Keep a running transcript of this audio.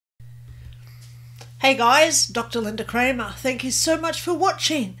Hey guys, Dr. Lynda Cramer. Thank you so much for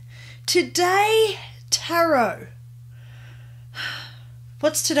watching. Today, tarot.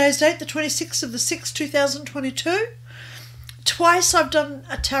 What's today's date? The 26th of the 6th, 2022. Twice I've done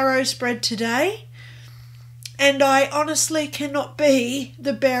a tarot spread today, and I honestly cannot be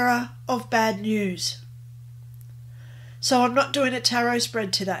the bearer of bad news. So I'm not doing a tarot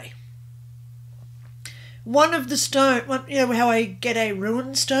spread today. One of the stone, you know how I get a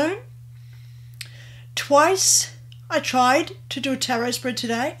ruin stone? Twice I tried to do a tarot spread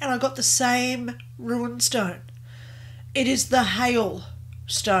today and I got the same ruin stone. It is the hail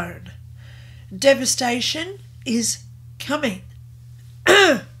stone. Devastation is coming.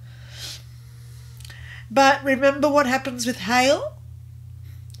 But remember what happens with hail?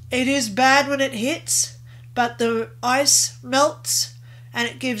 It is bad when it hits, but the ice melts and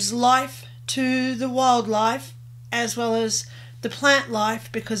it gives life to the wildlife as well as the plant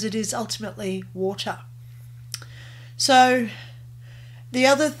life, because it is ultimately water. So the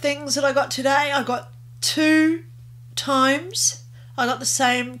other things that I got today, I got 2 times I got the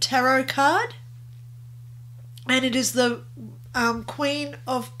same tarot card, and it is the Queen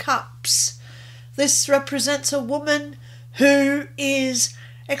of Cups. This represents a woman who is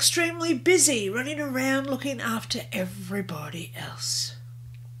extremely busy running around looking after everybody else.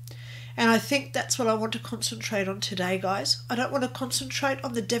 And I think that's what I want to concentrate on today, guys. I don't want to concentrate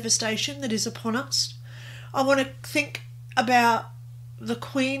on the devastation that is upon us. I want to think about the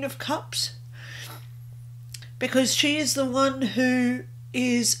Queen of Cups, because she is the one who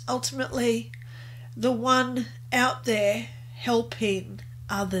is ultimately the one out there helping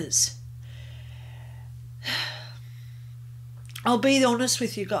others. I'll be honest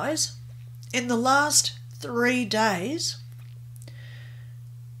with you guys. In the last 3 days,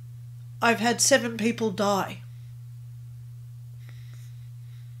 I've had 7 people die.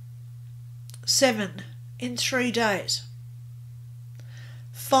 7 in 3 days.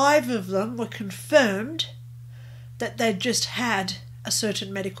 5 of them were confirmed that they'd just had a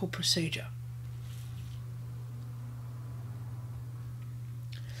certain medical procedure.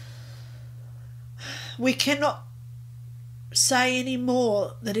 We cannot say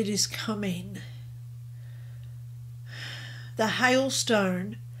anymore that it is coming. The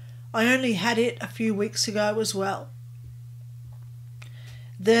hailstone, I only had it a few weeks ago as well.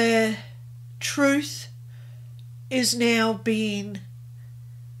 The truth is now being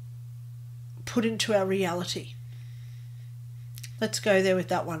put into our reality. Let's go there with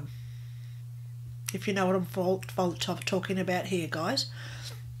that one. If you know what I'm talking about here, guys.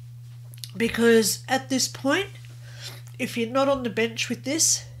 Because at this point, if you're not on the bench with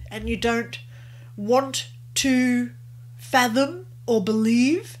this and you don't want to fathom or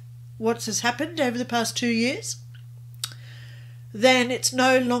believe what has happened over the past 2 years, then it's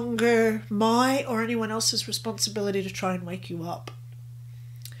no longer my or anyone else's responsibility to try and wake you up,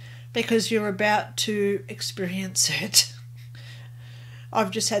 because you're about to experience it.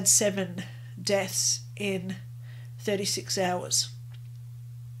 I've just had 7 deaths in 36 hours.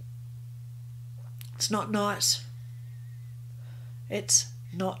 It's not nice. It's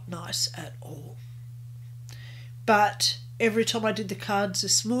not nice at all. But every time I did the cards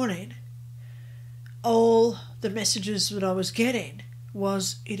this morning, all the messages that I was getting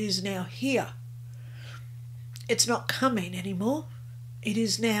was, it is now here. It's not coming anymore. It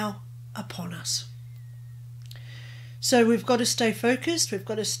is now upon us. So we've got to stay focused. We've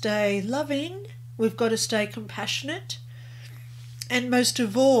got to stay loving. We've got to stay compassionate. And most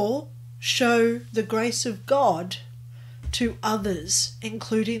of all, show the grace of God to others,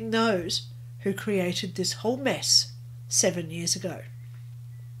 including those who created this whole mess 7 years ago.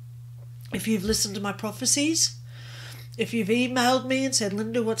 If you've listened to my prophecies, if you've emailed me and said,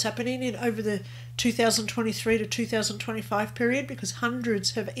 Lynda, what's happening in over the 2023 to 2025 period, because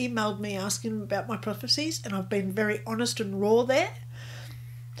hundreds have emailed me asking about my prophecies, and I've been very honest and raw there.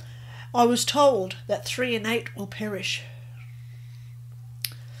 I was told that 3 and 8 will perish.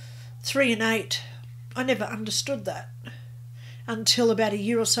 3 and 8. I never understood that until about a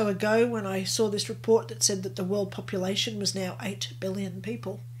year or so ago, when I saw this report that said that the world population was now 8 billion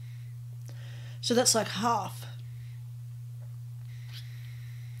people. So that's like half.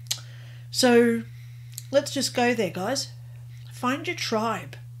 So let's just go there, guys. Find your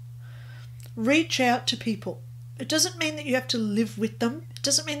tribe. Reach out to people. It doesn't mean that you have to live with them. It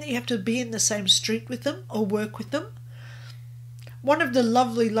doesn't mean that you have to be in the same street with them or work with them. One of the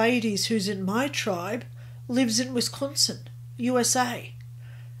lovely ladies who's in my tribe lives in Wisconsin, USA,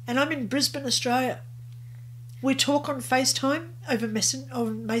 and I'm in Brisbane, Australia. We talk on FaceTime over Messenger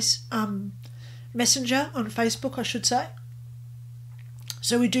on Facebook, I should say.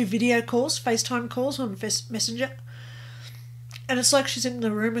 So we do video calls, FaceTime calls on Messenger. And it's like she's in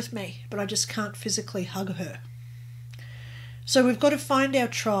the room with me, but I just can't physically hug her. So we've got to find our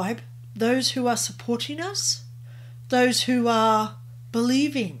tribe, those who are supporting us, those who are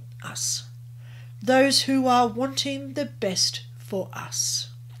believing us, those who are wanting the best for us.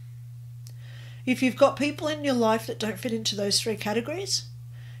 If you've got people in your life that don't fit into those three categories,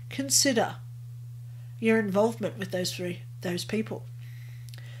 consider your involvement with those people.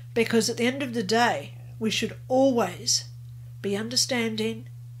 Because at the end of the day, we should always be understanding,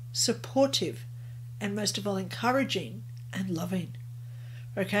 supportive, and most of all encouraging and loving.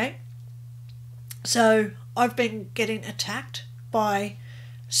 Okay? So I've been getting attacked by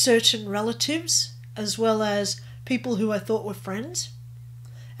certain relatives as well as people who I thought were friends.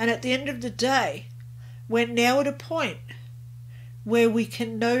 And at the end of the day, we're now at a point where we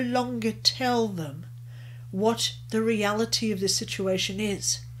can no longer tell them what the reality of the situation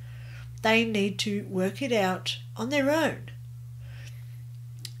is. They need to work it out on their own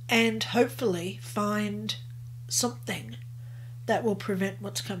and hopefully find something that will prevent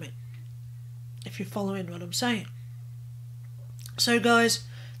what's coming, if you're following what I'm saying. So guys,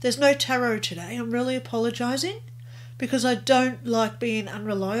 there's no tarot today. I'm really apologising because I don't like being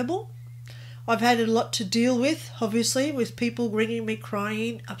unreliable. I've had a lot to deal with, obviously, with people ringing me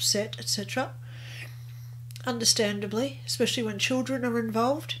crying, upset, etc. Understandably, especially when children are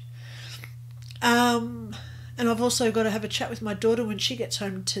involved. And I've also got to have a chat with my daughter when she gets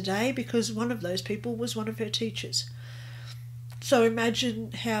home today because one of those people was one of her teachers. So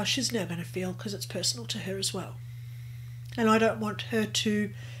imagine how she's now going to feel because it's personal to her as well. And I don't want her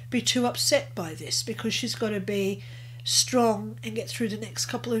to be too upset by this because she's got to be strong and get through the next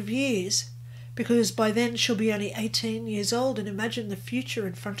couple of years because by then she'll be only 18 years old and imagine the future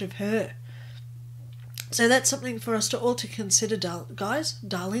in front of her. So that's something for us to all to consider, guys,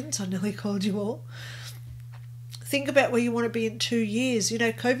 darlings, I nearly called you all. Think about where you want to be in 2 years. You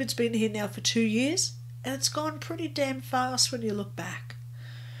know, COVID's been here now for 2 years and it's gone pretty damn fast when you look back.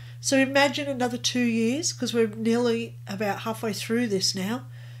 So imagine another 2 years, because we're nearly about halfway through this now,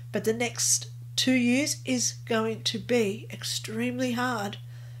 but the next 2 years is going to be extremely hard,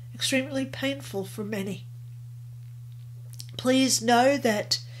 extremely painful for many. Please know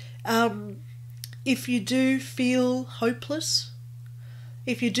that if you do feel hopeless,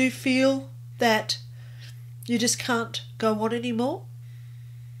 if you do feel that you just can't go on anymore,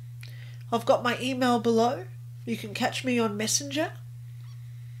 I've got my email below. You can catch me on Messenger.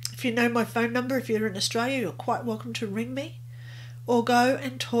 If you know my phone number, if you're in Australia, you're quite welcome to ring me or go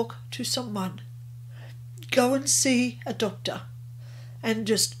and talk to someone. Go and see a doctor and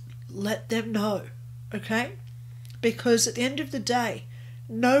just let them know, okay? Because at the end of the day,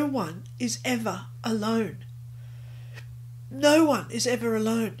 no one is ever alone. No one is ever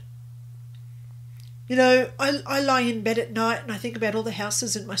alone. You know, I lie in bed at night and I think about all the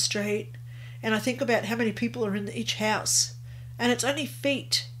houses in my street and I think about how many people are in each house, and it's only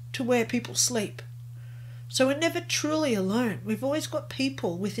feet to where people sleep. So we're never truly alone. We've always got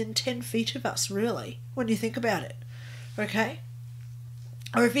people within 10 feet of us, really, when you think about it, okay?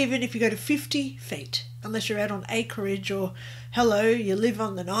 Or even if you go to 50 feet, unless you're out on acreage or, hello, you live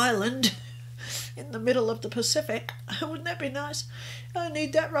on an island in the middle of the Pacific. Wouldn't that be nice? I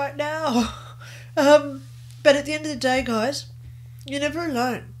need that right now. But at the end of the day, guys, you're never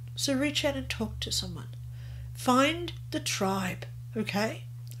alone. So reach out and talk to someone. Find the tribe, okay?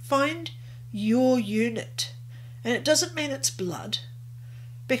 Find your unit. And it doesn't mean it's blood,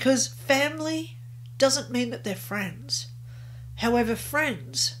 because family doesn't mean that they're friends. However,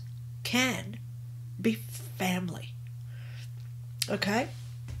 friends can be family. Okay?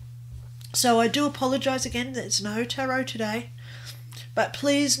 So I do apologise again, there's no tarot today, but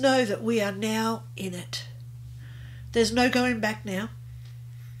please know that we are now in it. There's no going back now.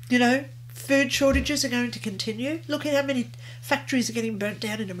 You know, food shortages are going to continue. Look at how many factories are getting burnt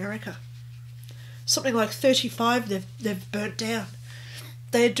down in America. Something like 35 they've burnt down.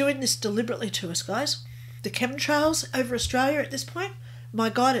 They are doing this deliberately to us, guys. The chemtrails over Australia at this point, my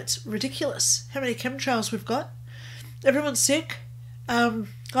God, it's ridiculous how many chemtrails we've got. Everyone's sick. I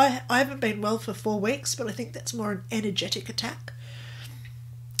haven't been well for 4 weeks, but I think that's more an energetic attack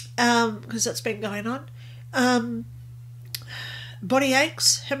because that's been going on. Body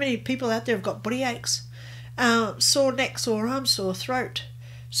aches. How many people out there have got body aches? Sore neck, sore arm, sore throat,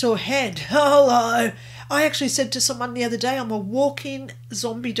 sore head. Hello. I actually said to someone the other day, I'm a walking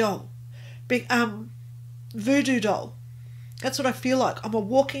zombie doll. Big voodoo doll. That's what I feel like. I'm a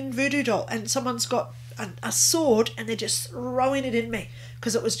walking voodoo doll, and someone's got a sword and they're just throwing it in me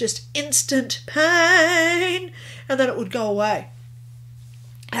because it was just instant pain and then it would go away.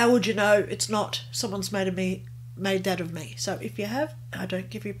 how would you know it's not someone's made that of me? So if you have, I don't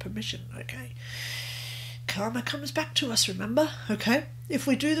give you permission, okay? Karma comes back to us, remember? Okay? If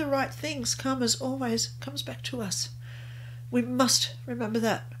we do the right things, karma's always comes back to us. We must remember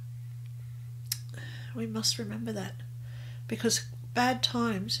that. We must remember that. Because bad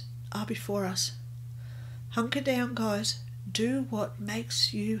times are before us. Hunker down, guys. Do what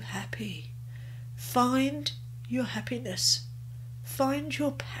makes you happy. Find your happiness. Find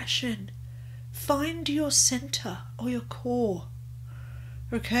your passion. Find your center or your core.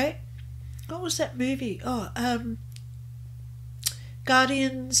 Okay? What was that movie?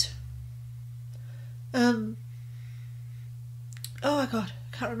 Guardians. Oh my God,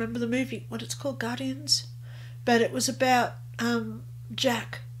 I can't remember the movie, what it's called, Guardians. But it was about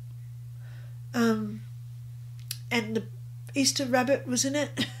Jack. And the Easter rabbit was in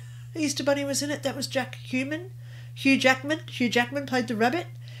it. Easter bunny was in it. That was Hugh Jackman played the rabbit.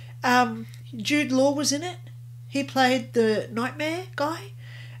 Jude Law was in it. He played the nightmare guy.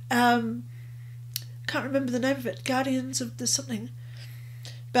 Can't remember the name of it. Guardians of the something.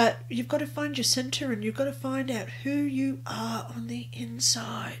 But you've got to find your center, and you've got to find out who you are on the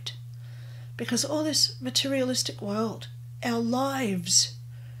inside. Because all this materialistic world, our lives,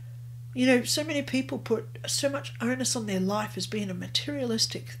 you know, so many people put so much onus on their life as being a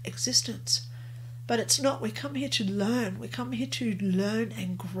materialistic existence. But it's not. We come here to learn. We come here to learn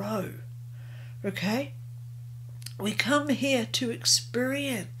and grow. Okay? We come here to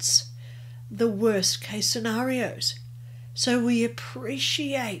experience the worst case scenarios. So we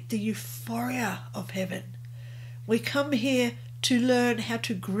appreciate the euphoria of heaven. We come here to learn how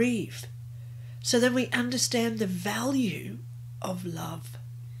to grieve. So then we understand the value of love.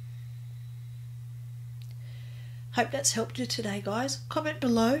 Hope that's helped you today, guys. Comment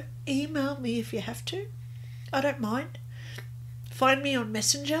below. Email me if you have to. I don't mind. Find me on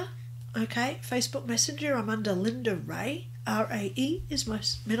Messenger. Okay, Facebook Messenger. I'm under Lynda Ray. R-A-E is my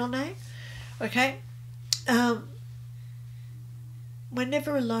middle name. Okay. We're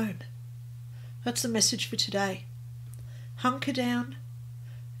never alone. That's the message for today. Hunker down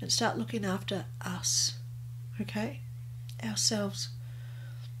and start looking after us. Okay? Ourselves.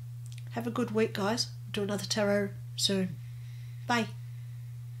 Have a good week, guys. Do another tarot soon. Bye.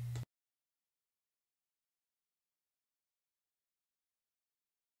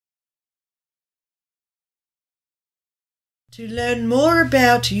 To learn more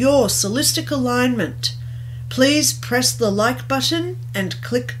about your solistic alignment, please press the like button and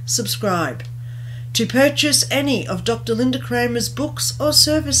click subscribe. To purchase any of Dr. Lynda Cramer's books or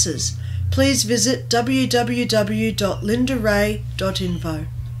services, please visit www.lindaray.info.